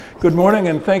Good morning,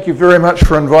 and thank you very much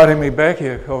for inviting me back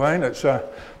here, Colvane. It's a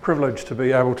privilege to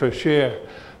be able to share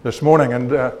this morning. And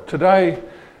today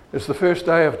is the first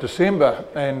day of December,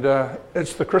 and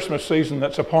it's the Christmas season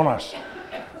that's upon us.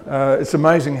 It's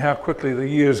amazing how quickly the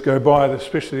years go by,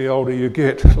 especially the older you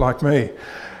get, like me.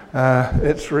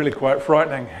 It's really quite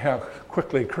frightening how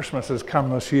quickly Christmas has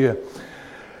come this year.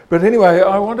 But anyway,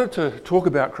 I wanted to talk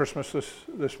about Christmas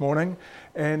this morning,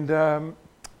 and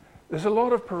there's a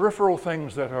lot of peripheral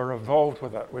things that are involved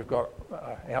with it. We've got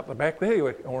out the back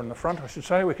there, or in the front I should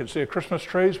say, we can see Christmas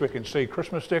trees, we can see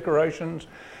Christmas decorations,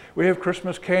 we have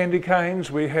Christmas candy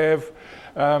canes, we have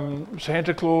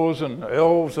Santa Claus and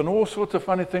elves and all sorts of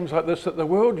funny things like this that the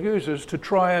world uses to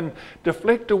try and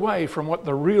deflect away from what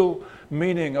the real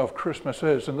meaning of Christmas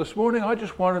is. And this morning I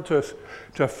just wanted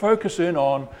to focus in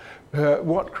on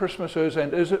what Christmas is,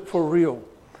 and is it for real?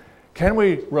 Can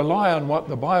we rely on what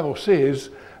the Bible says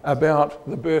about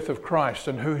the birth of Christ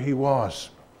and who he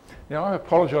was? Now, I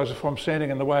apologise if I'm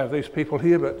standing in the way of these people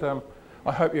here, but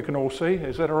I hope you can all see.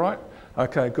 Is that all right?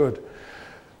 Okay, good.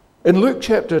 In Luke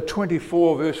chapter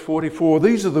 24, verse 44,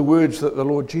 these are the words that the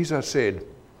Lord Jesus said.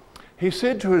 He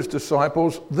said to his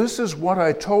disciples, "This is what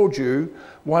I told you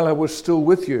while I was still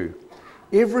with you.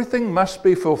 Everything must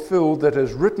be fulfilled that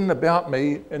is written about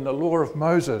me in the law of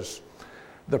Moses,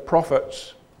 the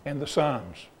prophets, and the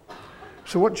Psalms."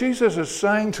 So what Jesus is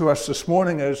saying to us this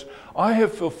morning is, I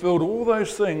have fulfilled all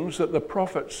those things that the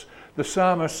prophets, the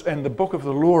psalmists, and the book of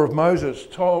the law of Moses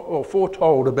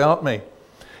foretold about me.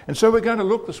 And so we're going to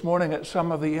look this morning at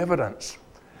some of the evidence.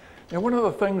 Now, one of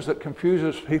the things that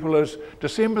confuses people is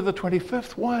December the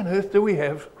 25th. Why on earth do we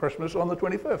have Christmas on the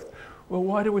 25th? Well,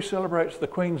 why do we celebrate the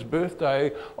Queen's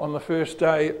birthday on the first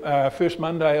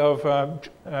Monday of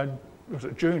was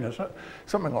it June, isn't it?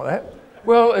 Something like that.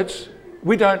 Well,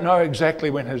 we don't know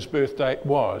exactly when his birth date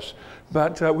was,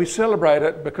 but we celebrate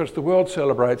it because the world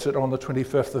celebrates it on the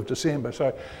 25th of December.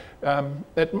 So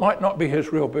it might not be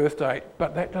his real birth date,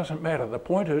 but that doesn't matter. The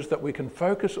point is that we can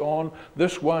focus on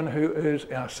this one who is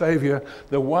our Saviour,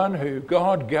 the one who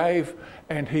God gave,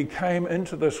 and he came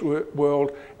into this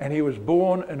world, and he was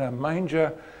born in a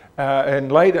manger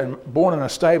born in a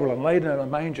stable and laid in a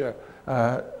manger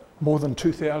more than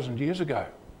 2,000 years ago.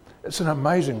 It's an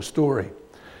amazing story.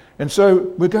 And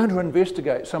so we're going to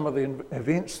investigate some of the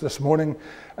events this morning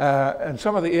and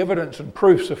some of the evidence and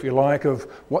proofs, if you like, of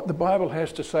what the Bible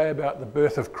has to say about the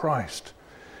birth of Christ.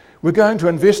 We're going to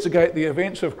investigate the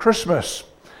events of Christmas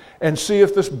and see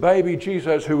if this baby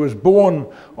Jesus who was born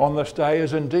on this day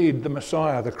is indeed the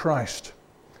Messiah, the Christ.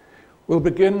 We'll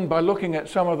begin by looking at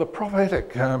some of the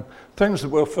prophetic things that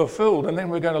were fulfilled, and then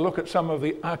we're going to look at some of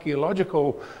the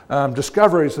archaeological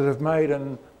discoveries that have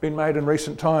been made in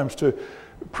recent times to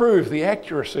prove the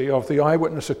accuracy of the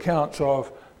eyewitness accounts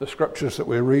of the scriptures that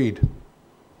we read.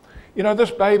 You know,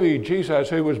 this baby Jesus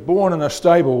who was born in a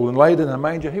stable and laid in a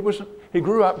manger, he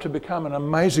grew up to become an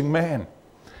amazing man.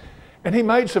 And he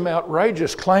made some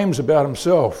outrageous claims about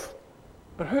himself.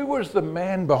 But who was the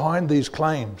man behind these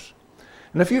claims?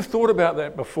 And if you've thought about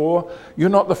that before, you're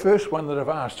not the first one that have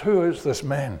asked, who is this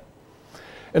man?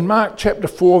 In Mark chapter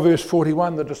 4, verse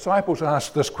 41, the disciples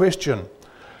asked this question,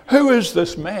 who is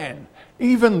this man?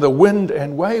 Even the wind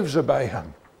and waves obey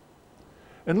him.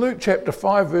 In Luke chapter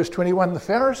 5, verse 21, the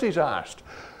Pharisees asked,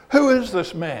 who is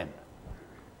this man?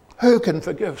 Who can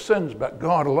forgive sins but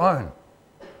God alone?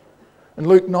 In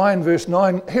Luke 9, verse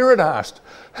 9, Herod asked,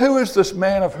 who is this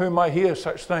man of whom I hear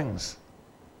such things?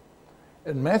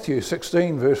 In Matthew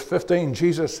 16, verse 15,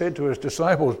 Jesus said to his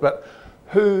disciples, but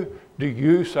who do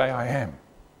you say I am?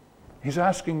 He's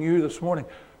asking you this morning,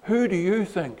 who do you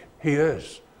think he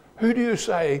is? Who do you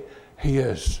say he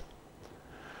is?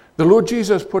 The Lord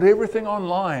Jesus put everything on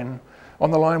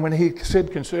the line when he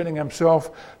said concerning himself,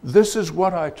 this is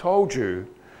what I told you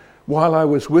while I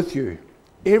was with you.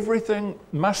 Everything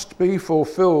must be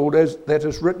fulfilled as that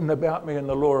is written about me in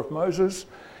the law of Moses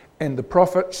and the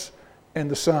prophets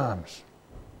and the Psalms.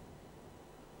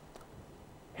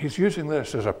 He's using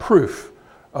this as a proof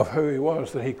of who he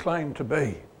was, that he claimed to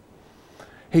be.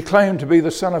 He claimed to be the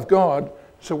Son of God,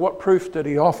 so what proof did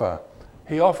he offer?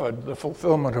 He offered the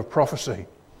fulfillment of prophecy.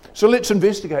 So let's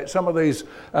investigate some of these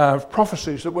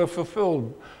prophecies that were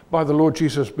fulfilled by the Lord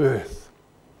Jesus' birth.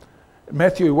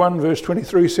 Matthew 1 verse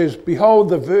 23 says, behold,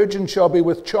 the virgin shall be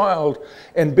with child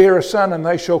and bear a son, and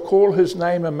they shall call his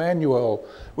name Emmanuel,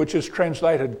 which is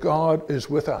translated, God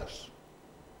is with us.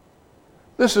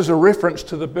 This is a reference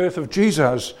to the birth of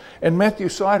Jesus, and Matthew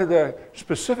cited a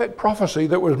specific prophecy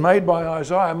that was made by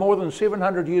Isaiah more than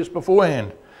 700 years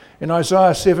beforehand. In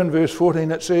Isaiah 7 verse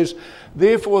 14 it says,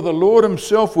 therefore the Lord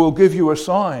himself will give you a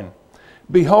sign.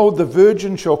 Behold, the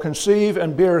virgin shall conceive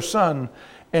and bear a son,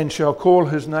 and shall call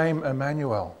his name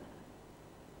Emmanuel.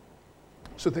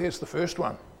 So there's the first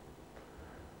one.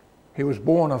 He was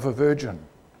born of a virgin.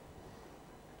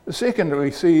 The second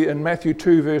we see in Matthew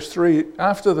 2 verse 3,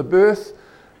 after the birth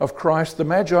of Christ, the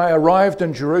Magi arrived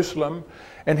in Jerusalem,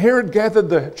 and Herod gathered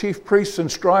the chief priests and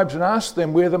scribes and asked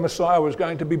them where the Messiah was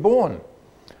going to be born.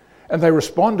 And they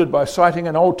responded by citing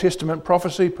an Old Testament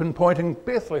prophecy pinpointing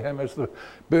Bethlehem as the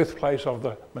birthplace of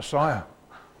the Messiah.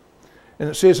 And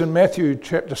it says in Matthew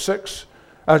chapter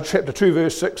 2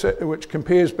 verse 6, which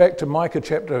compares back to Micah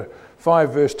chapter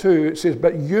 5 verse 2, it says,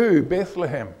 "But you,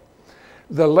 Bethlehem,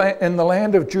 in the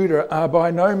land of Judah, are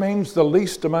by no means the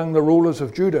least among the rulers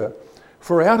of Judah,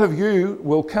 for out of you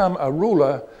will come a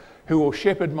ruler who will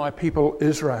shepherd my people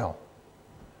Israel."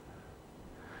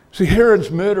 See,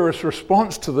 Herod's murderous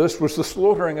response to this was the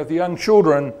slaughtering of the young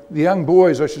children, the young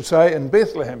boys, I should say, in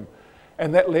Bethlehem.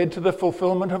 And that led to the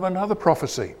fulfillment of another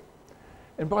prophecy.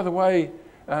 And by the way,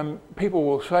 people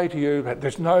will say to you that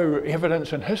there's no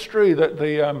evidence in history that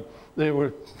there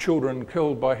were children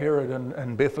killed by Herod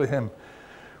in Bethlehem.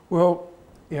 Well,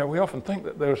 we often think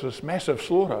that there was this massive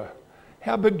slaughter.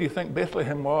 How big do you think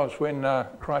Bethlehem was when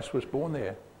Christ was born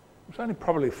there? It was only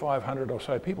probably 500 or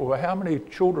so people. But how many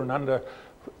children under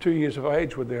 2 years of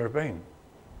age would there have been?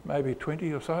 Maybe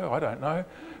 20 or so, I don't know.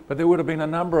 But there would have been a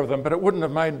number of them, but it wouldn't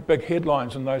have made big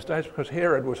headlines in those days because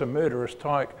Herod was a murderous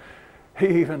tyke. He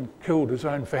even killed his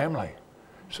own family.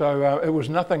 So it was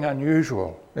nothing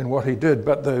unusual in what he did,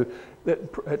 but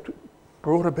it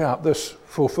brought about this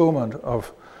fulfillment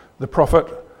of the prophet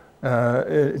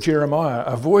Jeremiah.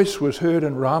 A voice was heard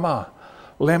in Ramah,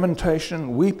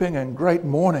 lamentation, weeping and great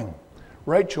mourning.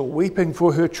 Rachel weeping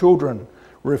for her children,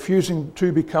 refusing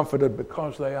to be comforted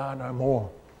because they are no more.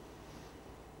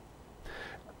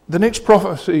 The next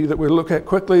prophecy that we'll look at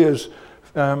quickly is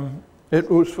it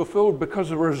was fulfilled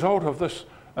because of a result of this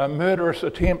murderous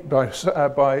attempt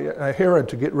by Herod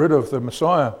to get rid of the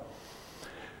Messiah.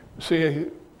 See,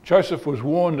 Joseph was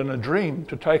warned in a dream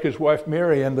to take his wife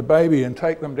Mary and the baby and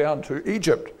take them down to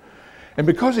Egypt. And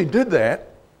because he did that,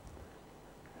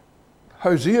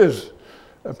 Hosea's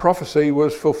prophecy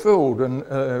was fulfilled in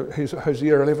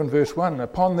Hosea 11 verse 1.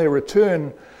 Upon their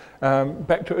return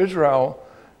back to Israel,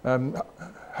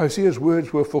 Hosea's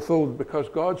words were fulfilled because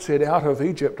God said, "Out of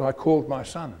Egypt I called my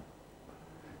son."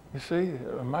 You see,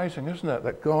 amazing, isn't it?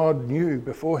 That God knew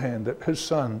beforehand that his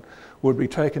son would be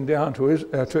taken down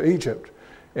to Egypt,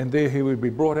 and there he would be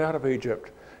brought out of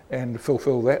Egypt and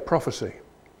fulfill that prophecy.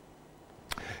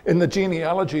 In the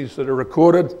genealogies that are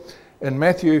recorded in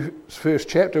Matthew's first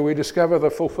chapter, we discover the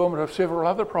fulfillment of several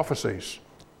other prophecies.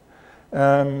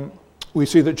 We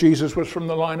see that Jesus was from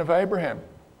the line of Abraham,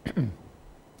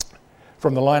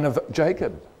 from the line of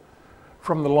Jacob,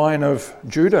 from the line of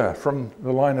Judah, from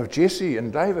the line of Jesse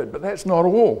and David, but that's not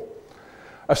all.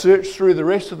 A search through the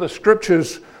rest of the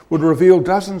scriptures would reveal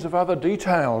dozens of other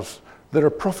details that are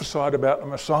prophesied about the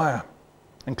Messiah,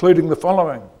 including the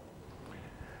following.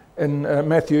 In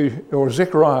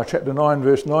Zechariah chapter 9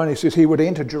 verse 9, he says he would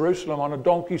enter Jerusalem on a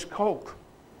donkey's colt.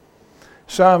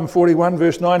 Psalm 41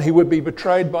 verse 9, he would be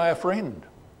betrayed by a friend.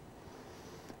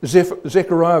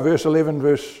 Zechariah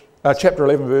chapter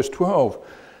 11 verse 12,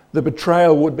 the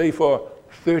betrayal would be for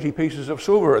 30 pieces of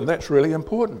silver, and that's really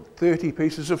important. 30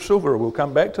 pieces of silver, we'll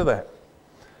come back to that.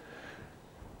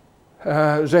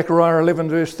 Zechariah 11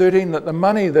 verse 13, that the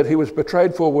money that he was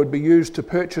betrayed for would be used to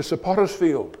purchase a potter's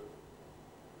field.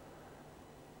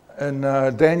 In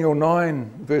Daniel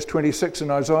 9 verse 26 and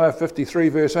Isaiah 53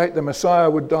 verse 8, the Messiah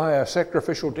would die a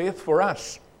sacrificial death for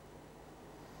us.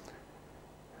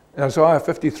 In Isaiah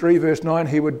 53 verse 9,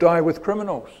 he would die with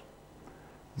criminals,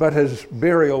 but his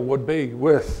burial would be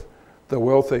with the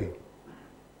wealthy.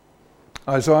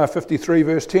 Isaiah 53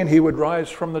 verse 10, he would rise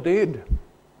from the dead.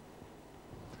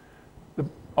 The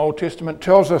Old Testament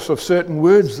tells us of certain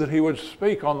words that he would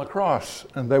speak on the cross,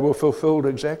 and they were fulfilled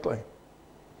exactly.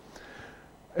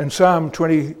 In Psalm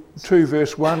 22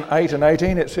 verse 1, 8 and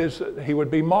 18, it says that he would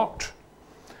be mocked,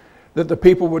 that the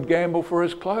people would gamble for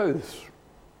his clothes.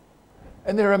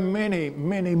 And there are many,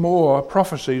 many more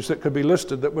prophecies that could be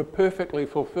listed that were perfectly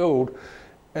fulfilled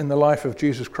in the life of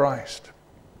Jesus Christ.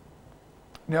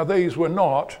 Now, these were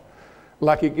not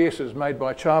lucky guesses made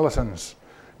by charlatans.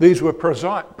 These were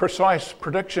precise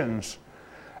predictions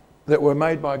that were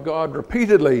made by God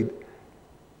repeatedly.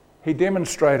 He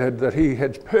demonstrated that he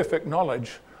had perfect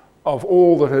knowledge of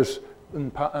all that is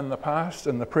in the past,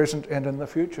 in the present, and in the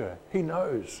future. He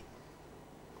knows.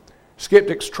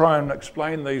 Skeptics try and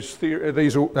explain these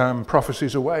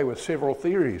prophecies away with several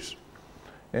theories.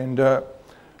 And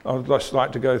I'd just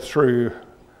like to go through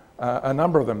a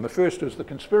number of them. The first is the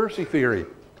conspiracy theory.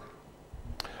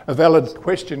 A valid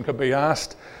question could be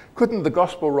asked, couldn't the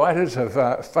gospel writers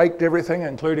have faked everything,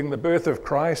 including the birth of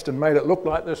Christ, and made it look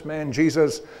like this man,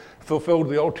 Jesus, fulfilled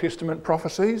the Old Testament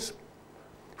prophecies?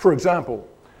 For example,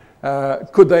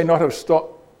 could they not have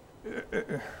stopped...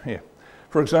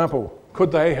 For example,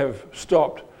 could they have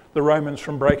stopped the Romans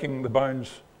from breaking the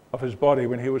bones of his body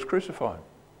when he was crucified?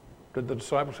 Did the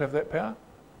disciples have that power?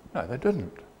 No, they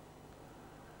didn't.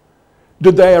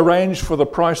 Did they arrange for the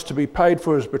price to be paid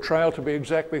for his betrayal to be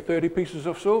exactly 30 pieces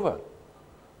of silver?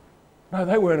 No,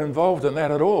 they weren't involved in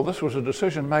that at all. This was a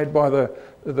decision made by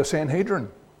the Sanhedrin.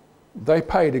 They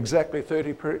paid exactly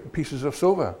 30 pieces of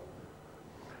silver.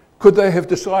 Could they have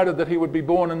decided that he would be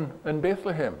born in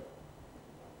Bethlehem?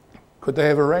 Could they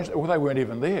have arranged it? Well, they weren't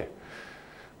even there,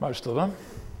 most of them.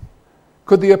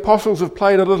 Could the apostles have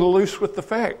played a little loose with the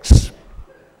facts?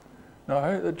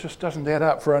 No, it just doesn't add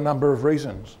up for a number of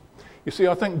reasons. You see,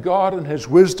 I think God in his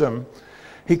wisdom,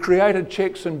 he created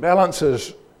checks and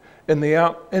balances in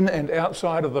and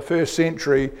outside of the first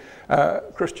century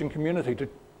Christian community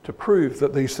to prove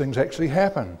that these things actually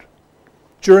happened.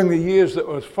 During the years that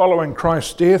was following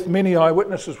Christ's death, many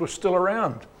eyewitnesses were still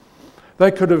around. They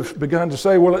could have begun to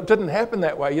say, well, it didn't happen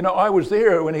that way. You know, I was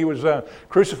there when he was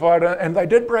crucified, and they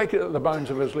did break the bones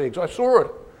of his legs. I saw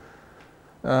it.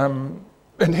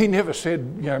 And he never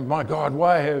said, you know, my God,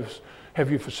 why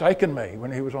have you forsaken me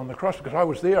when he was on the cross? Because I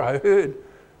was there, I heard.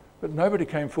 But nobody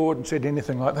came forward and said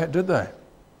anything like that, did they?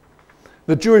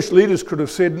 The Jewish leaders could have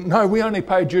said, no, we only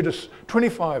paid Judas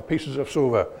 25 pieces of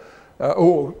silver.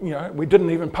 Or, you know, we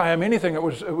didn't even pay him anything.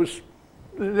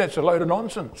 That's a load of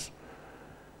nonsense.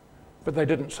 But they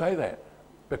didn't say that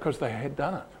because they had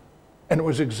done it. And it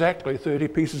was exactly 30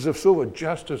 pieces of silver,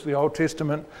 just as the Old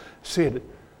Testament said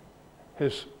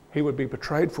he would be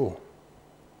betrayed for.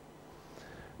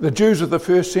 The Jews of the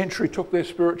first century took their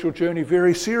spiritual journey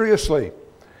very seriously,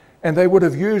 and they would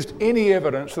have used any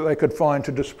evidence that they could find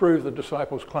to disprove the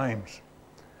disciples' claims.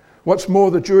 What's more,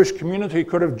 the Jewish community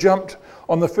could have jumped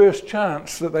on the first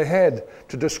chance that they had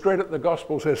to discredit the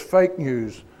Gospels as fake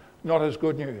news, not as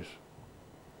good news.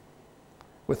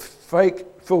 With fake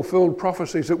fulfilled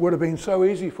prophecies, it would have been so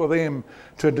easy for them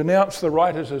to denounce the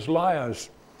writers as liars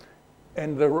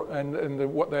and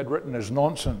what they'd written as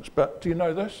nonsense. But do you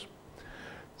know this?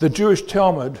 The Jewish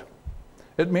Talmud,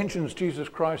 it mentions Jesus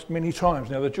Christ many times.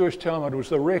 Now, the Jewish Talmud was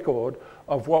the record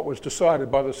of what was decided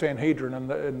by the Sanhedrin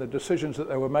and the decisions that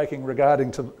they were making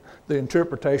regarding to the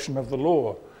interpretation of the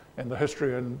law and the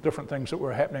history and different things that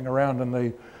were happening around in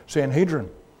the Sanhedrin.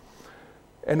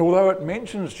 And although it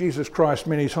mentions Jesus Christ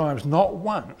many times, not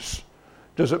once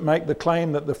does it make the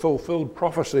claim that the fulfilled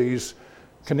prophecies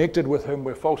connected with him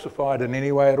were falsified in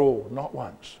any way at all. Not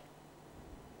once.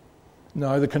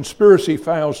 No, the conspiracy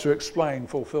fails to explain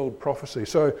fulfilled prophecy.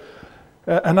 So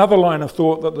another line of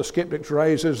thought that the skeptics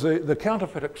raise is the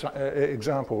counterfeit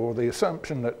example, or the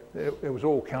assumption that it was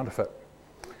all counterfeit.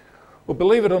 Well,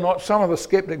 believe it or not, some of the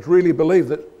skeptics really believe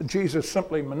that Jesus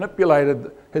simply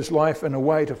manipulated his life in a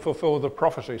way to fulfill the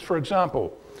prophecies. For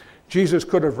example, Jesus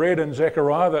could have read in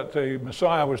Zechariah that the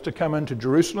Messiah was to come into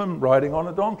Jerusalem riding on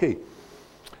a donkey.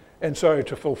 And so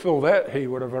to fulfill that, he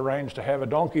would have arranged to have a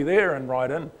donkey there and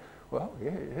ride in. Well,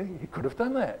 yeah, he could have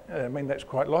done that. I mean, that's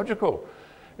quite logical.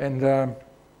 And,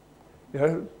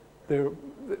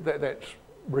 that's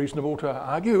reasonable to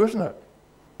argue, isn't it?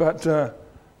 But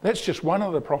that's just one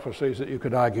of the prophecies that you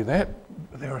could argue that.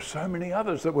 There are so many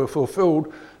others that were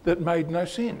fulfilled that made no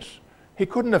sense. He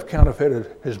couldn't have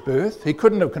counterfeited his birth. He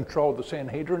couldn't have controlled the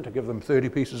Sanhedrin to give them 30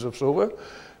 pieces of silver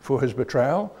for his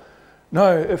betrayal.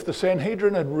 No, if the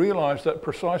Sanhedrin had realised that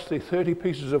precisely 30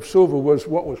 pieces of silver was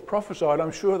what was prophesied,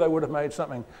 I'm sure they would have made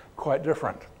something quite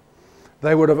different.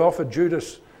 They would have offered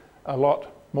Judas a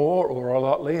lot more or a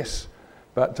lot less,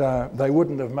 but they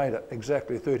wouldn't have made it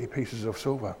exactly 30 pieces of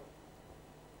silver.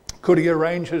 Could he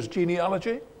arrange his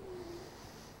genealogy?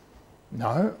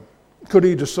 No. Could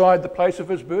he decide the place of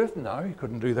his birth? No, he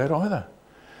couldn't do that either.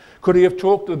 Could he have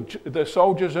talked the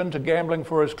soldiers into gambling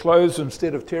for his clothes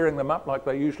instead of tearing them up like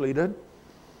they usually did?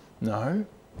 No.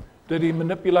 Did he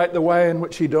manipulate the way in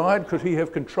which he died? Could he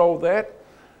have controlled that?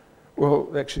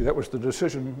 Well, actually, that was the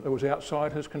decision that was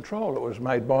outside his control. It was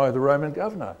made by the Roman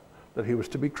governor that he was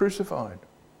to be crucified.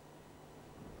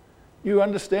 You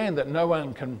understand that no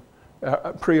one can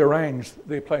prearrange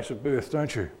their place of birth,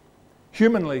 don't you?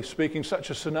 Humanly speaking,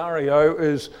 such a scenario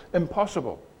is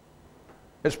impossible.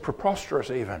 It's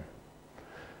preposterous even.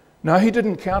 No, he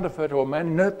didn't counterfeit or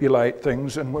manipulate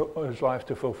things in his life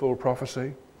to fulfill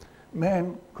prophecy.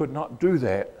 Man could not do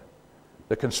that.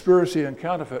 The conspiracy and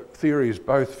counterfeit theories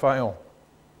both fail.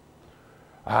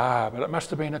 But it must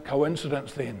have been a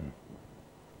coincidence then.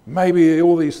 Maybe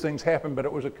all these things happened, but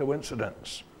it was a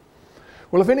coincidence.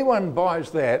 Well, if anyone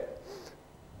buys that,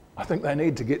 I think they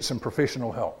need to get some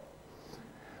professional help.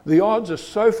 The odds are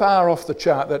so far off the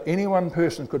chart that any one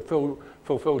person could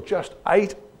fulfill just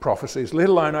 8 prophecies, let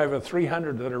alone over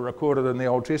 300 that are recorded in the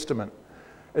Old Testament.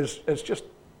 It's just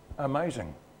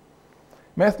amazing.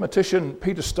 Mathematician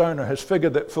Peter Stoner has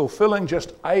figured that fulfilling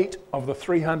just 8 of the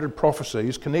 300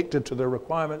 prophecies connected to the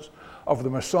requirements of the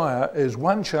Messiah is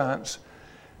one chance,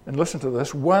 and listen to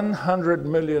this, 100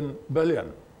 million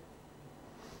billion.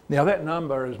 Now that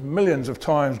number is millions of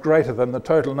times greater than the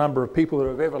total number of people that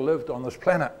have ever lived on this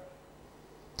planet.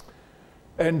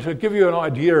 And to give you an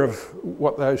idea of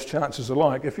what those chances are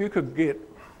like, if you could get,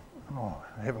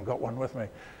 I haven't got one with me,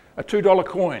 a $2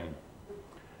 coin,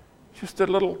 just a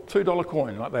little $2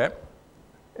 coin like that,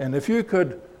 and if you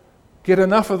could get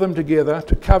enough of them together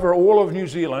to cover all of New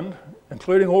Zealand,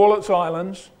 including all its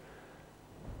islands,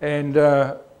 and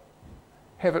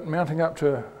have it mounting up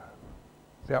to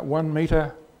about 1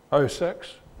 metre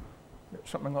 06,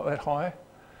 something like that high,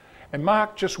 and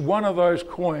mark just one of those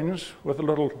coins with a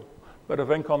little bit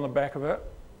of ink on the back of it,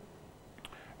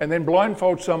 and then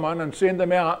blindfold someone and send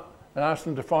them out and ask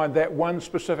them to find that one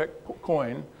specific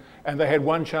coin, and they had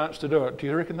one chance to do it. Do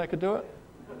you reckon they could do it?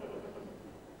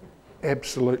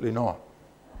 Absolutely not.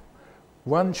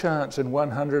 One chance in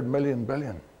 100 million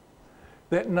billion.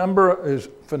 That number is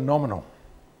phenomenal.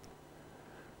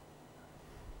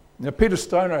 Now, Peter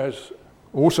Stoner has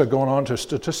also gone on to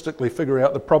statistically figure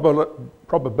out the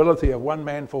probability of one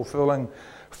man fulfilling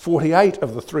 48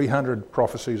 of the 300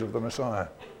 prophecies of the Messiah.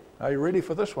 Are you ready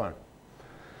for this one?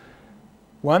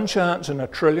 One chance in a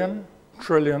trillion,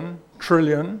 trillion,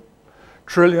 trillion,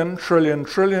 trillion, trillion,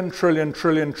 trillion, trillion,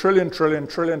 trillion, trillion, trillion,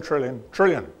 trillion, trillion,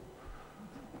 trillion.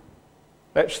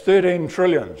 That's 13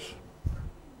 trillions.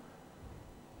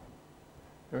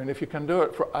 I mean, if you can do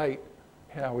it for 8,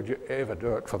 how would you ever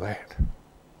do it for that?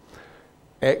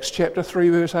 Acts chapter 3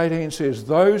 verse 18 says,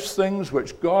 those things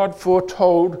which God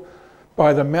foretold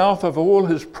by the mouth of all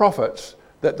his prophets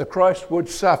that the Christ would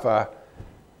suffer,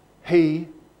 he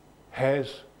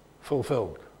has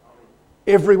fulfilled.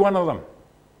 Every one of them.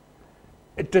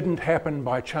 It didn't happen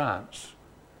by chance.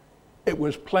 It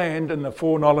was planned in the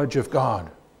foreknowledge of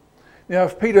God. Now,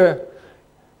 if Peter,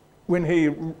 when he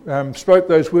spoke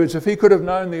those words, if he could have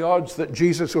known the odds that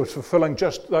Jesus was fulfilling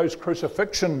just those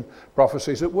crucifixion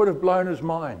prophecies, it would have blown his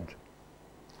mind.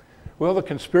 Well, the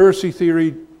conspiracy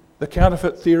theory, the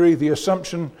counterfeit theory, the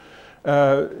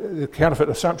counterfeit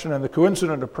assumption and the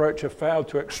coincident approach have failed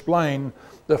to explain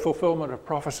the fulfillment of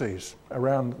prophecies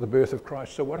around the birth of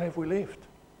Christ. So what have we left?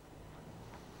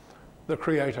 The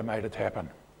Creator made it happen.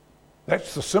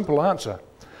 That's the simple answer.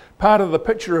 Part of the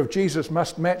picture of Jesus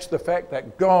must match the fact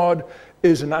that God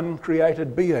is an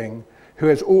uncreated being who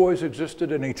has always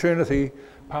existed in eternity,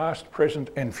 past, present,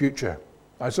 and future.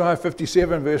 Isaiah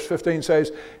 57 verse 15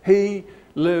 says, he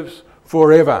lives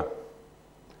forever.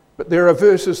 But there are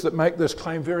verses that make this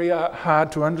claim very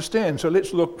hard to understand. So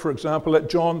let's look, for example, at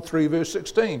John 3 verse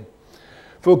 16.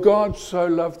 For God so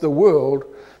loved the world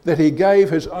that he gave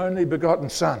his only begotten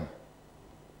Son.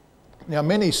 Now,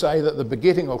 many say that the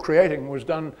begetting or creating was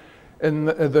done in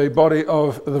the body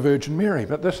of the Virgin Mary,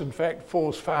 but this, in fact,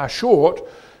 falls far short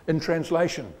in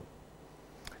translation.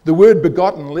 The word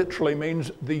begotten literally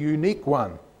means the unique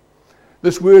one.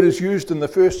 This word is used in the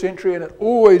first century, and it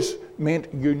always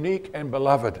meant unique and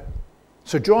beloved.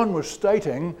 So John was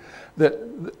stating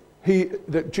that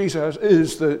Jesus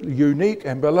is the unique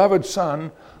and beloved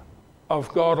Son of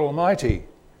God Almighty.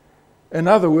 In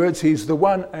other words, he's the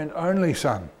one and only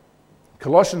Son.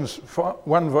 Colossians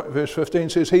 1 verse 15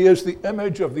 says, he is the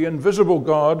image of the invisible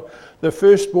God, the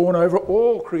firstborn over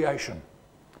all creation.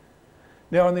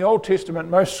 Now, in the Old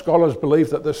Testament, most scholars believe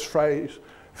that this phrase,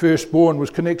 firstborn, was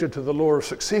connected to the law of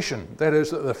succession. That is,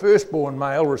 that the firstborn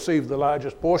male received the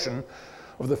largest portion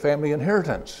of the family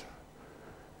inheritance.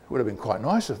 It would have been quite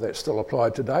nice if that still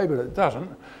applied today, but it doesn't.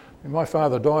 And my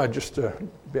father died just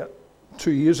about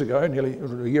 2 years ago, nearly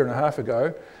a year and a half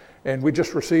ago, and we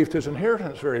just received his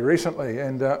inheritance very recently,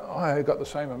 and I got the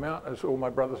same amount as all my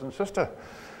brothers and sister.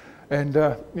 And,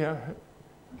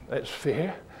 that's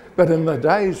fair. But in the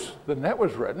days that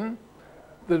was written,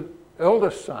 the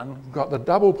eldest son got the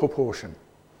double proportion.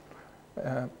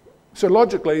 So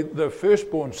logically, the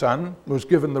firstborn son was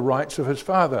given the rights of his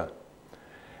father.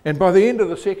 And by the end of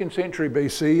the 2nd century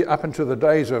BC, up into the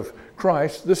days of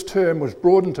Christ, this term was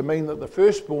broadened to mean that the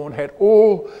firstborn had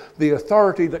all the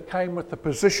authority that came with the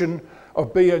position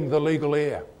of being the legal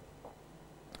heir.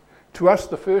 To us,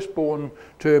 the firstborn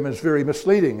term is very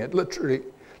misleading. It literally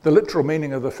The literal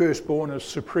meaning of the firstborn is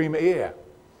supreme heir.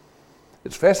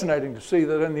 It's fascinating to see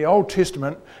that in the Old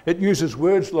Testament it uses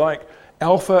words like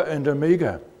Alpha and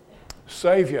Omega,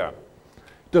 Saviour,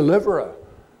 Deliverer,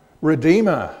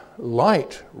 Redeemer,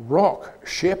 Light, Rock,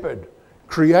 Shepherd,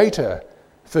 Creator,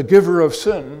 Forgiver of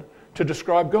sin to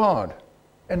describe God.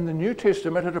 In the New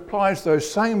Testament it applies those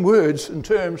same words and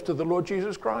terms to the Lord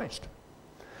Jesus Christ.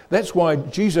 That's why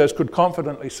Jesus could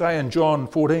confidently say in John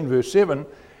 14 verse 7,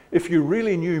 if you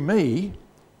really knew me,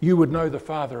 you would know the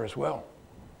Father as well.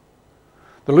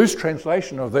 The loose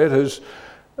translation of that is,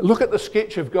 look at the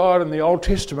sketch of God in the Old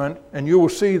Testament and you will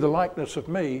see the likeness of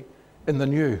me in the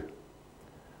New.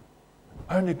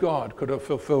 Only God could have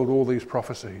fulfilled all these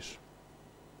prophecies.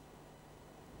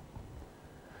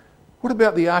 What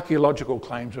about the archaeological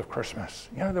claims of Christmas?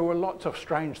 You know, there were lots of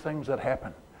strange things that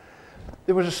happened.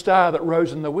 There was a star that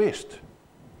rose in the west.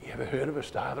 You ever heard of a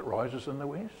star that rises in the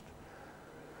west?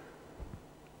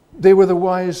 There were the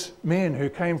wise men who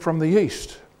came from the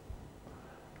east.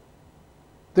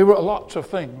 There were lots of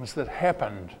things that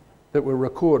happened that were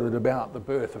recorded about the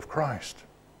birth of Christ.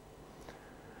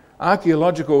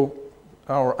 Archaeology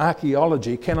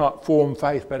cannot form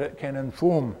faith, but it can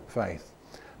inform faith.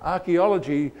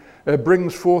 Archaeology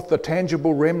brings forth the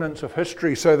tangible remnants of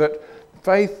history so that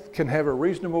faith can have a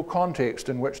reasonable context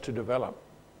in which to develop.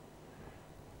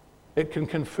 It can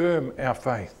confirm our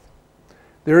faith.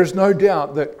 There is no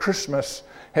doubt that Christmas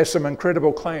has some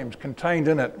incredible claims contained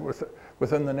in it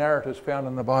within the narratives found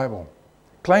in the Bible.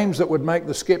 Claims that would make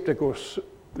the skeptic or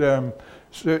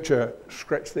searcher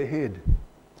scratch their head.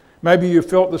 Maybe you've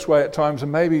felt this way at times,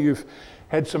 and maybe you've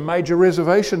had some major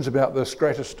reservations about this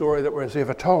greatest story that was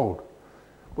ever told.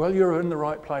 Well, you're in the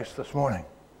right place this morning.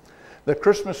 The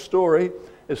Christmas story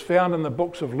is found in the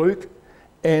books of Luke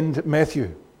and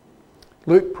Matthew.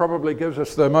 Luke probably gives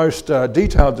us the most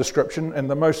detailed description and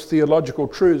the most theological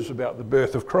truths about the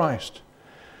birth of Christ.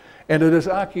 And it is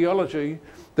archaeology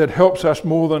that helps us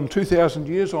more than 2,000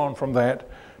 years on from that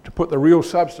to put the real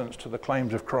substance to the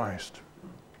claims of Christ.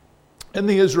 In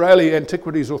the Israeli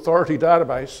Antiquities Authority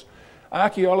database,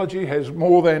 archaeology has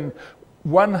more than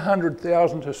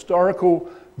 100,000 historical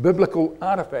biblical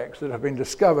artifacts that have been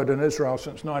discovered in Israel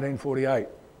since 1948.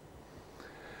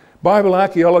 Bible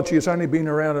archaeology has only been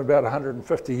around about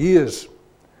 150 years.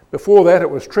 Before that, it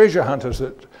was treasure hunters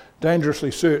that dangerously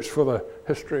searched for the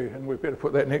history, and we better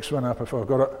put that next one up if I've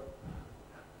got it.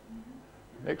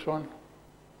 Next one.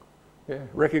 Yeah,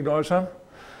 recognise him?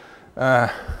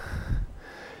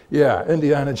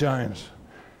 Indiana Jones.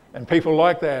 And people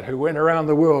like that who went around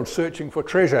the world searching for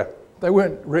treasure. They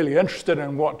weren't really interested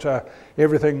in what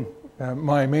everything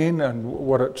may mean and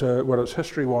what its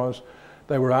history was.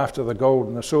 They were after the gold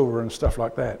and the silver and stuff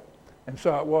like that. And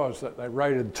so it was that they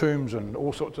raided tombs and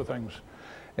all sorts of things.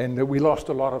 And we lost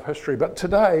a lot of history. But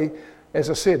today, as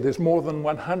I said, there's more than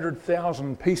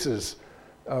 100,000 pieces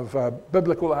of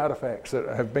biblical artifacts that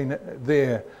have been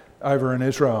there over in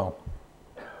Israel.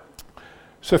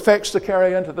 So facts to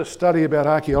carry into the study about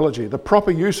archaeology. The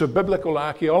proper use of biblical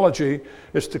archaeology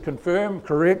is to confirm,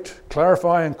 correct,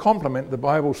 clarify and complement the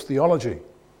Bible's theology.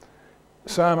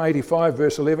 Psalm 85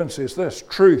 verse 11 says this,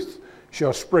 truth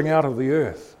shall spring out of the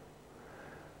earth.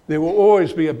 There will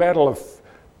always be a battle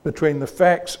between the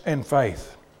facts and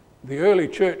faith. The early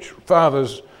church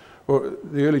fathers, or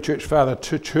the early church father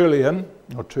Tertullian,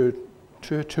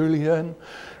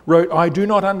 wrote, I do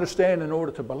not understand in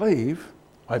order to believe,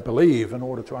 I believe in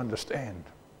order to understand.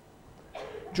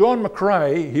 John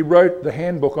McRae, he wrote the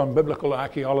Handbook on Biblical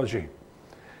Archaeology.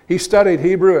 He studied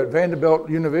Hebrew at Vanderbilt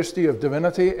University of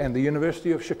Divinity and the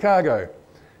University of Chicago,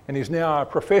 and he's now a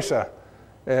professor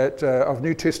of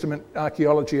New Testament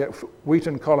archaeology at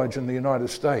Wheaton College in the United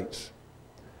States.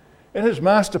 In his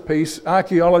masterpiece,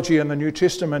 Archaeology in the New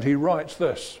Testament, he writes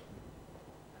this.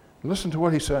 Listen to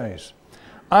what he says.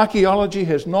 Archaeology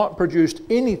has not produced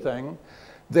anything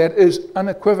that is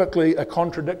unequivocally a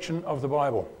contradiction of the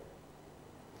Bible.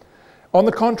 On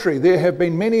the contrary, there have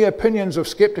been many opinions of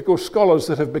skeptical scholars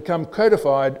that have become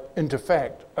codified into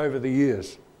fact over the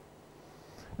years.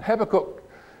 Habakkuk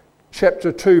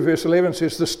chapter 2 verse 11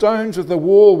 says, the stones of the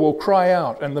wall will cry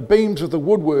out and the beams of the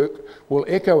woodwork will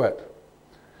echo it.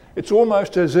 It's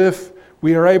almost as if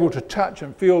we are able to touch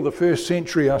and feel the first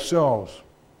century ourselves.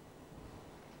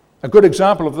 A good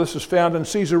example of this is found in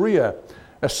Caesarea,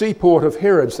 a seaport of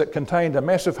Herod's that contained a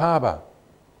massive harbour.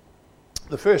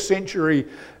 The first century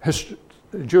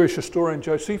Jewish historian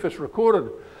Josephus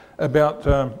recorded about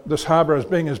this harbour as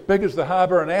being as big as the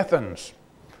harbour in Athens.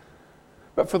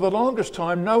 But for the longest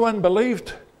time, no one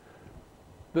believed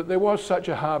that there was such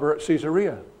a harbour at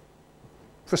Caesarea.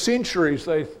 For centuries,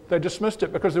 they dismissed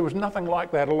it because there was nothing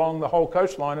like that along the whole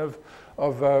coastline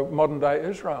of modern-day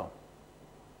Israel.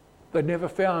 They'd never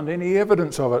found any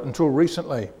evidence of it until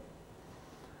recently.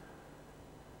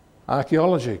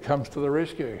 Archaeology comes to the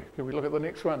rescue. Can we look at the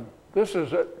next one? This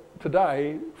is it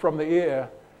today from the air,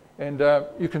 and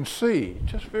you can see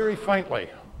just very faintly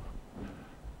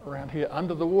around here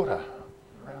under the water,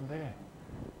 around there,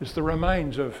 is the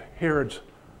remains of Herod's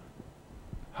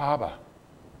harbour.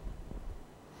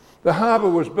 The harbour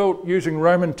was built using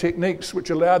Roman techniques which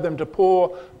allowed them to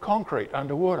pour concrete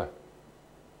underwater.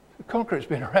 Concrete's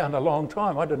been around a long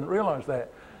time, I didn't realise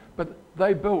that. But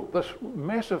they built this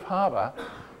massive harbour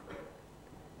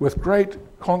with great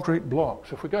concrete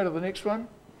blocks. If we go to the next one,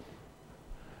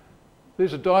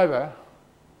 there's a diver,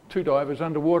 two divers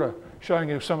underwater, showing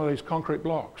you some of these concrete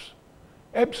blocks.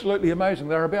 Absolutely amazing.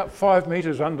 They're about 5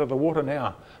 metres under the water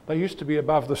now. They used to be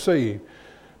above the sea.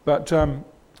 But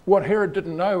what Herod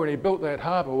didn't know when he built that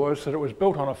harbour was that it was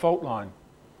built on a fault line.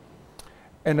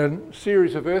 And a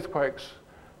series of earthquakes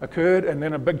occurred, and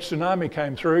then a big tsunami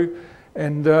came through,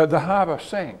 and the harbour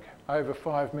sank over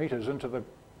 5 metres into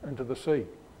the sea,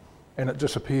 and it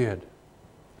disappeared.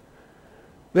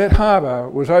 That harbour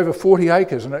was over 40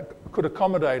 acres, and it could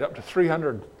accommodate up to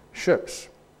 300 ships.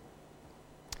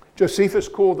 Josephus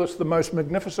called this the most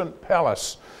magnificent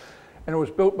palace, and it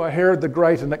was built by Herod the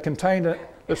Great, and it contained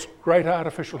this great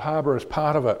artificial harbour as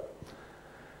part of it.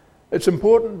 It's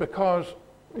important because,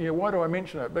 why do I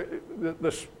mention it?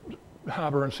 This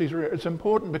harbour in Caesarea, it's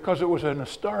important because it was an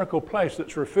historical place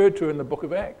that's referred to in the book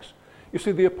of Acts. You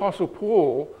see, the Apostle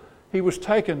Paul, he was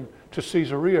taken to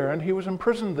Caesarea and he was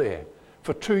imprisoned there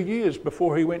for 2 years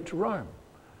before he went to Rome.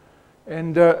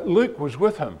 And Luke was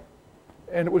with him.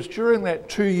 And it was during that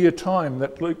 2-year time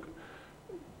that Luke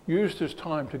used his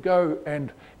time to go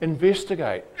and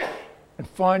investigate and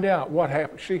find out what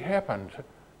actually happened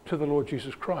to the Lord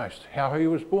Jesus Christ, how he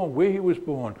was born, where he was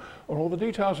born, and all the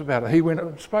details about it. He went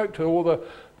and spoke to all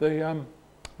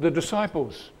the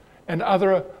disciples and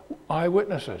other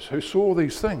eyewitnesses who saw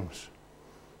these things.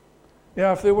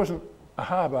 Now, if there wasn't a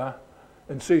harbour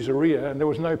in Caesarea and there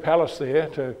was no palace there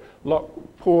to lock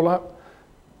Paul up,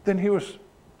 then he was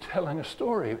telling a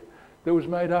story that was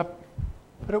made up,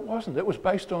 but it wasn't. It was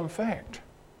based on fact.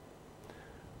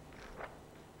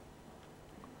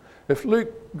 If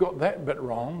Luke got that bit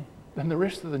wrong, then the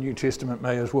rest of the New Testament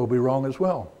may as well be wrong as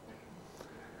well.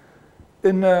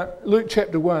 In Luke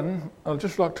chapter 1, I'd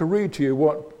just like to read to you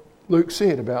what Luke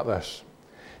said about this.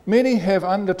 Many have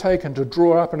undertaken to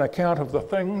draw up an account of the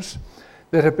things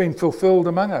that have been fulfilled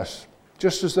among us,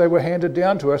 just as they were handed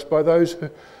down to us by those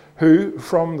who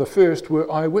from the first were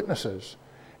eyewitnesses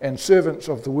and servants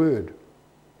of the word.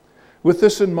 With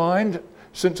this in mind,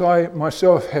 since I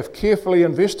myself have carefully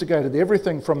investigated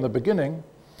everything from the beginning,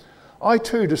 I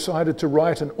too decided to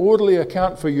write an orderly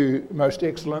account for you, most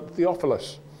excellent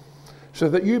Theophilus, so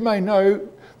that you may know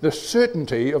the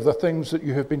certainty of the things that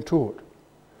you have been taught.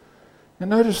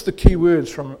 And notice the key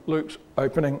words from Luke's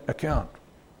opening account.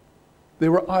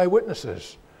 There were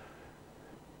eyewitnesses.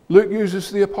 Luke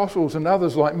uses the apostles and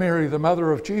others like Mary, the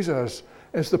mother of Jesus,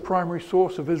 as the primary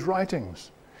source of his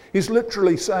writings. He's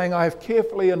literally saying, I have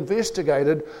carefully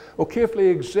investigated or carefully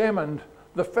examined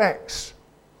the facts.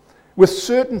 With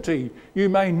certainty, you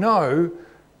may know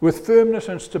with firmness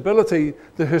and stability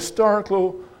the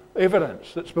historical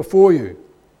evidence that's before you.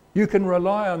 You can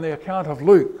rely on the account of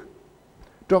Luke.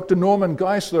 Dr. Norman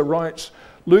Geisler writes,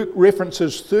 Luke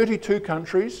references 32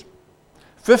 countries,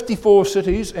 54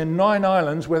 cities and 9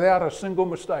 islands without a single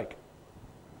mistake.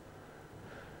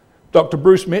 Dr.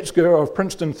 Bruce Metzger of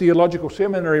Princeton Theological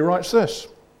Seminary writes this: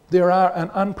 there are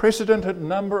an unprecedented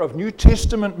number of New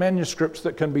Testament manuscripts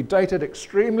that can be dated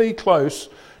extremely close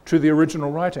to the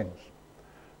original writings.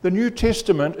 The New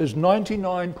Testament is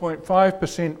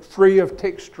 99.5% free of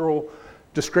textual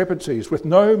discrepancies, with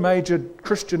no major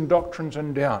Christian doctrines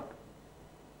in doubt.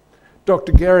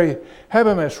 Dr. Gary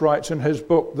Habermas writes in his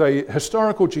book, The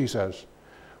Historical Jesus,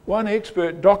 one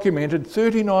expert documented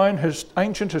 39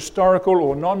 ancient historical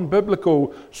or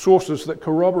non-biblical sources that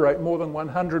corroborate more than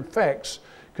 100 facts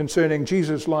concerning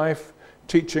Jesus' life,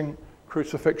 teaching,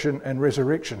 crucifixion, and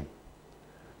resurrection.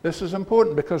 This is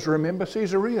important because remember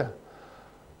Caesarea.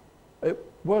 It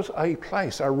was a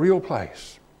place, a real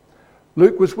place.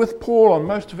 Luke was with Paul on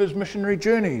most of his missionary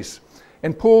journeys,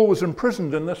 and Paul was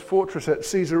imprisoned in this fortress at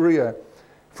Caesarea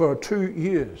for 2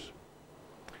 years.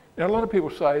 Now, a lot of people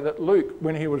say that Luke,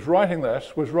 when he was writing this,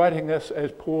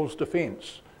 as Paul's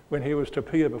defence when he was to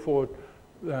appear before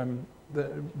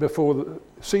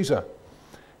Caesar.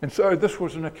 And so this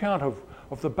was an account of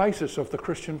the basis of the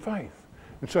Christian faith.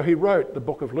 And so he wrote the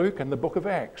book of Luke and the book of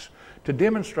Acts to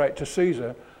demonstrate to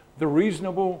Caesar the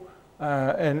reasonable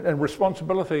and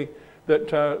responsibility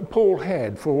that Paul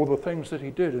had for all the things that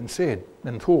he did and said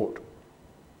and taught.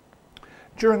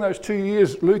 During those 2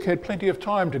 years, Luke had plenty of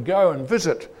time to go and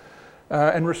visit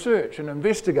and research and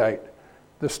investigate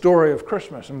the story of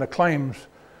Christmas and the claims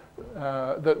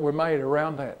that were made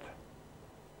around that.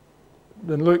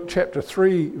 In Luke chapter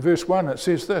 3, verse 1, it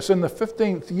says this: "In the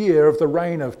 15th year of the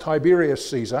reign of Tiberius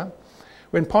Caesar,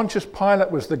 when Pontius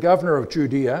Pilate was the governor of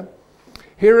Judea,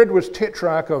 Herod was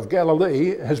tetrarch of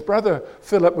Galilee, his brother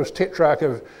Philip was tetrarch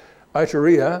of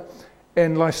Iturea,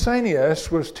 and Lysanias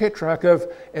was tetrarch of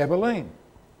Abilene."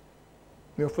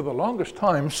 Now, for the longest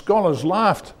time, scholars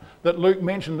laughed that Luke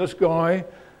mentioned this guy,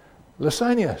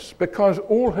 Lysanias, because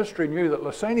all history knew that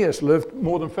Lysanias lived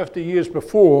more than 50 years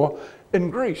before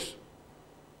in Greece.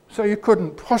 So you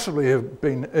couldn't possibly have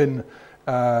been in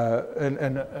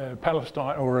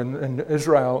Palestine or in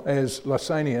Israel as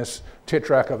Lysanias,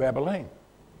 tetrarch of Abilene.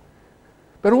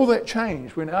 But all that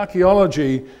changed when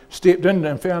archaeology stepped in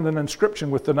and found an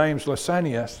inscription with the names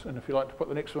Lysanias, and if you'd like to put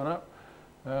the next one up,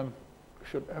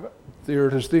 should have it. There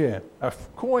it is there. A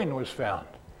coin was found,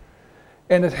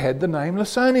 and it had the name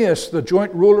Lysanias, the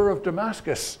joint ruler of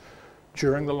Damascus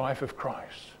during the life of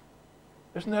Christ.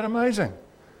 Isn't that amazing?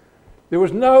 There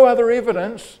was no other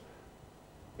evidence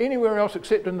anywhere else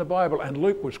except in the Bible, and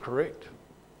Luke was correct.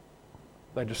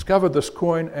 They discovered this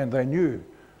coin and they knew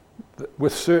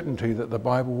with certainty that the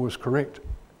Bible was correct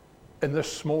in this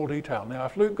small detail. Now,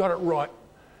 if Luke got it right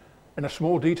in a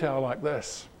small detail like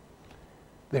this,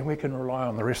 then we can rely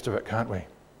on the rest of it, can't we?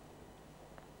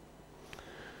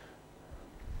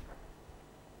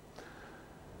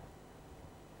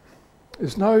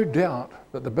 There's no doubt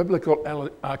that the biblical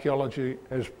archaeology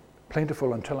is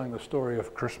plentiful in telling the story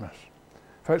of Christmas.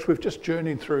 Folks, we've just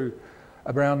journeyed through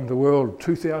around the world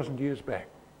 2,000 years back.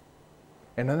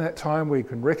 And in that time we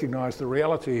can recognise the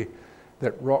reality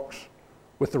that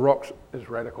with the rocks is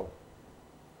radical.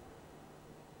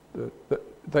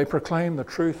 They proclaim the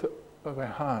truth of our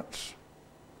hearts,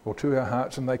 or to our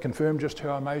hearts, and they confirm just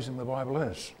how amazing the Bible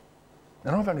is.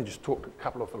 And I've only just talked a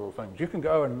couple of little things. You can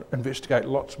go and investigate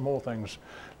lots more things,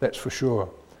 that's for sure.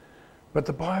 But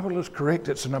the Bible is correct.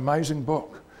 It's an amazing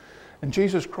book. And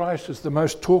Jesus Christ is the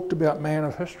most talked about man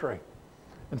of history.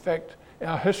 In fact,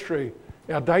 our history,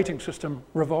 our dating system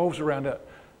revolves around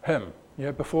him. You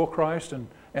know, before Christ and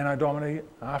Anno Domini,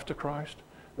 after Christ.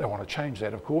 They want to change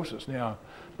that, of course. It's now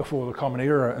before the Common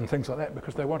Era and things like that,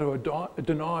 because they want to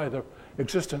deny the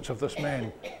existence of this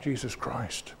man, Jesus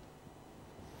Christ.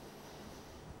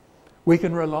 We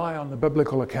can rely on the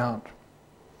biblical account.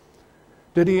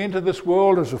 Did he enter this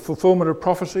world as a fulfillment of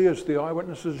prophecy, as the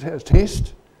eyewitnesses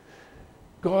attest?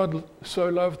 God so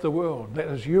loved the world, that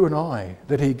is you and I,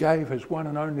 that he gave his one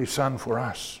and only Son for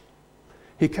us.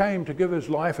 He came to give his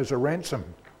life as a ransom.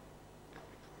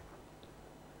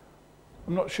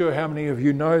 I'm not sure how many of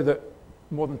you know that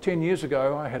more than 10 years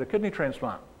ago I had a kidney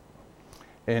transplant.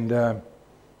 And a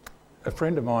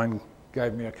friend of mine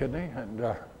gave me a kidney, and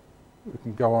we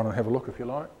can go on and have a look if you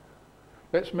like.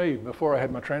 That's me before I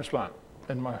had my transplant,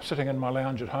 sitting in my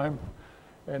lounge at home.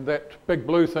 And that big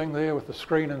blue thing there with the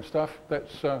screen and stuff,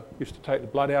 that's used to take the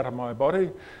blood out of my body,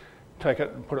 take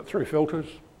it and put it through filters,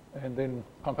 and then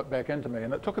pump it back into me.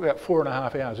 And it took about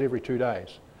 4.5 hours every 2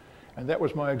 days. And that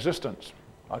was my existence.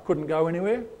 I couldn't go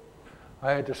anywhere.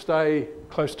 I had to stay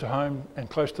close to home and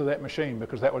close to that machine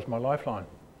because that was my lifeline.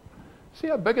 See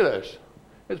how big it is?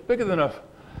 It's bigger than a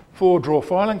 4-drawer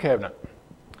filing cabinet.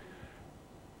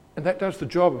 And that does the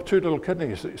job of 2 little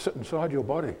kidneys that sit inside your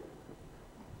body.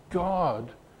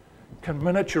 God can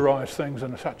miniaturize things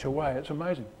in such a way, it's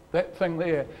amazing. That thing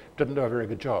there didn't do a very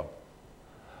good job.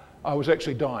 I was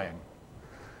actually dying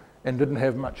and didn't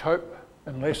have much hope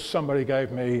unless somebody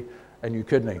gave me a new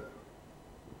kidney.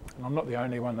 And I'm not the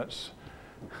only one that's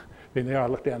been there. I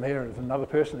looked down there, and there's another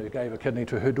person who gave a kidney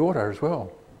to her daughter as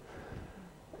well.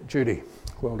 Judy,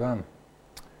 well done.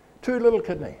 2 little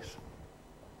kidneys.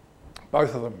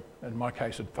 Both of them, in my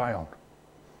case, had failed.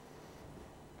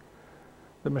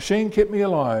 The machine kept me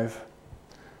alive,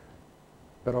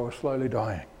 but I was slowly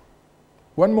dying.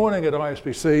 One morning at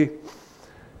ISBC,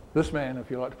 this man,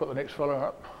 if you like to put the next fellow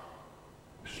up,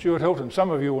 Stuart Hilton, some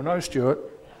of you will know Stuart,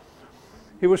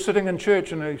 he was sitting in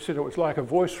church and he said it was like a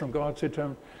voice from God said to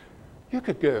him, "You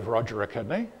could give Roger a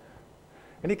kidney."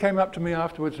 And he came up to me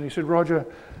afterwards and he said, "Roger,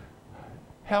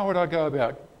 how would I go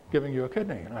about giving you a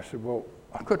kidney?" And I said, "Well,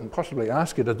 I couldn't possibly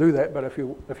ask you to do that, but if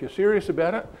you're serious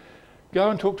about it,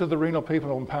 go and talk to the renal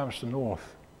people in Palmerston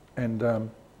North and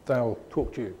they'll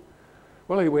talk to you."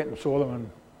 Well, he went and saw them,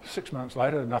 and 6 months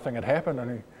later nothing had happened,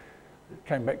 and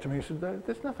came back to me and said,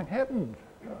 there's nothing happened.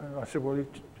 And I said, well, you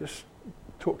just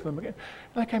talk to them again.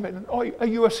 And they came back and, oh, are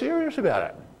you serious about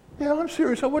it? Yeah, I'm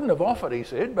serious. I wouldn't have offered, he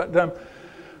said, but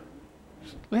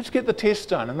let's get the test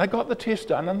done. And they got the test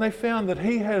done, and they found that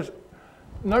he has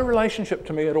no relationship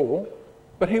to me at all,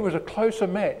 but he was a closer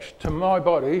match to my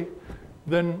body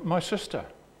than my sister.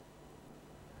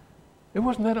 It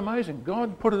wasn't that amazing.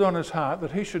 God put it on his heart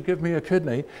that he should give me a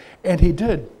kidney, and he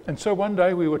did. And so one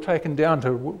day we were taken down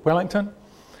to Wellington,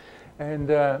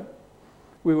 and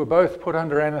we were both put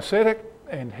under anaesthetic,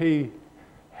 and he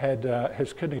had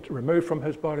his kidney removed from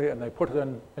his body, and they put it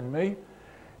in me.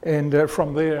 And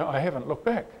from there, I haven't looked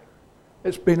back.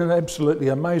 It's been an absolutely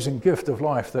amazing gift of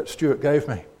life that Stuart gave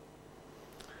me.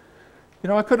 You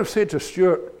know, I could have said to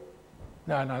Stuart,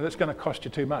 no, that's going to cost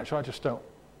you too much. I just don't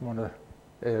want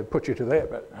to put you to that.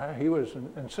 But he was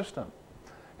insistent.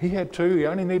 He had two, he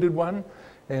only needed one,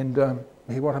 and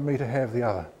he wanted me to have the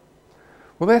other.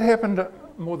 Well, that happened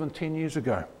more than 10 years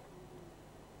ago.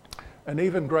 An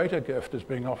even greater gift is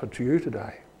being offered to you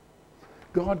today.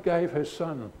 God gave his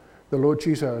son, the Lord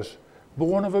Jesus,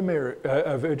 born of the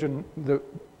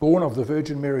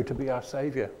Virgin Mary, to be our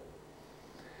Saviour.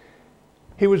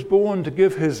 He was born to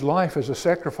give his life as a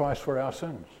sacrifice for our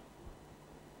sins.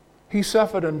 He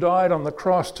suffered and died on the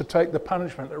cross to take the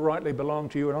punishment that rightly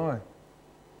belonged to you and I.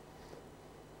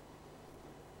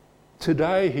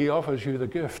 Today he offers you the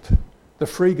gift, the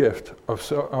free gift of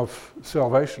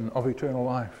salvation, of eternal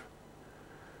life.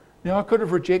 Now, I could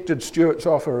have rejected Stuart's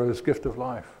offer as gift of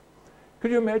life.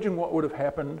 Could you imagine what would have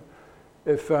happened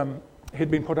if he'd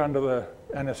been put under the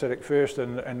anaesthetic first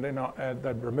and then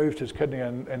they'd removed his kidney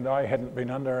and I hadn't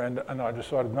been under and I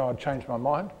decided, no, I'd changed my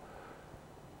mind?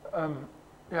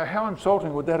 How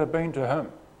insulting would that have been to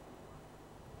him?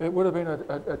 It would have been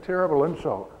a terrible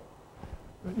insult.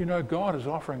 But you know, God is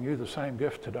offering you the same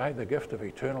gift today, the gift of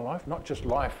eternal life, not just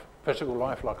life, physical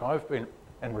life like I've been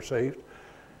and received.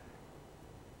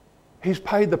 He's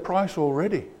paid the price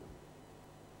already.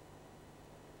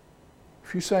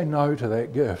 If you say no to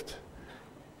that gift,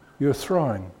 you're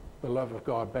throwing the love of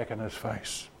God back in his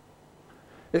face.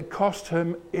 It cost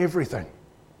him everything.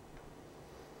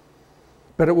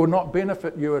 But it will not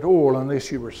benefit you at all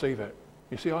unless you receive it.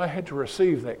 You see, I had to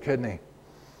receive that kidney.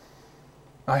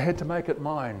 I had to make it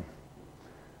mine.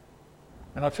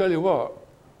 And I'll tell you what,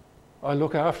 I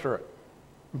look after it.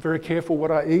 I'm very careful what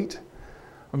I eat.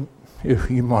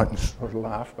 You might sort of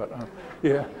laugh, but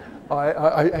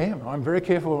I am. I'm very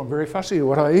careful. I'm very fussy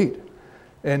with what I eat.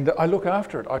 And I look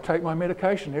after it. I take my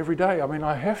medication every day. I mean,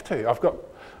 I have to. I've got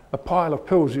a pile of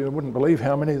pills. You wouldn't believe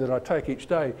how many that I take each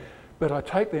day. But I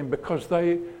take them because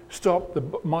they stop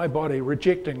my body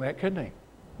rejecting that kidney.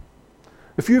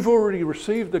 If you've already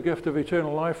received the gift of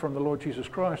eternal life from the Lord Jesus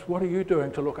Christ, what are you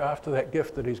doing to look after that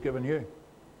gift that he's given you?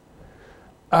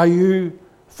 Are you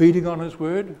feeding on his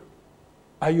word?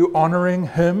 Are you honouring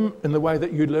him in the way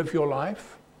that you live your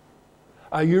life?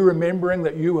 Are you remembering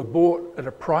that you were bought at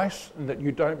a price and that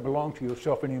you don't belong to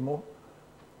yourself anymore?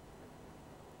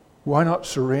 Why not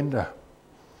surrender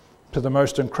to the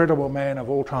most incredible man of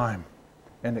all time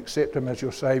and accept him as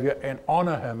your Saviour and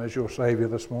honour him as your Saviour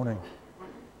this morning?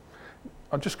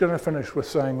 I'm just going to finish with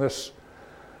saying this,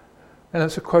 and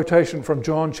it's a quotation from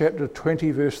John chapter 20,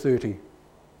 verse 30.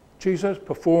 Jesus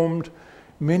performed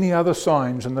many other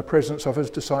signs in the presence of his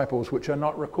disciples which are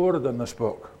not recorded in this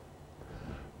book.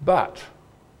 But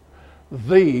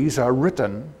these are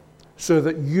written so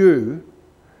that you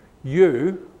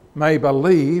may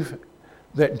believe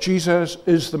that Jesus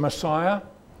is the Messiah,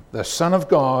 the Son of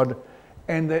God,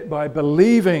 and that by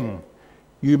believing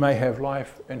you may have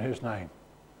life in his name.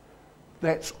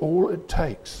 That's all it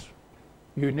takes.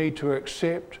 You need to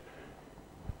accept,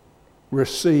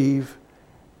 receive,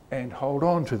 and hold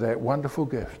on to that wonderful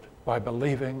gift by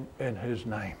believing in his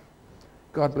name.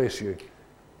 God bless you,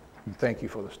 and thank you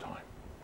for this time.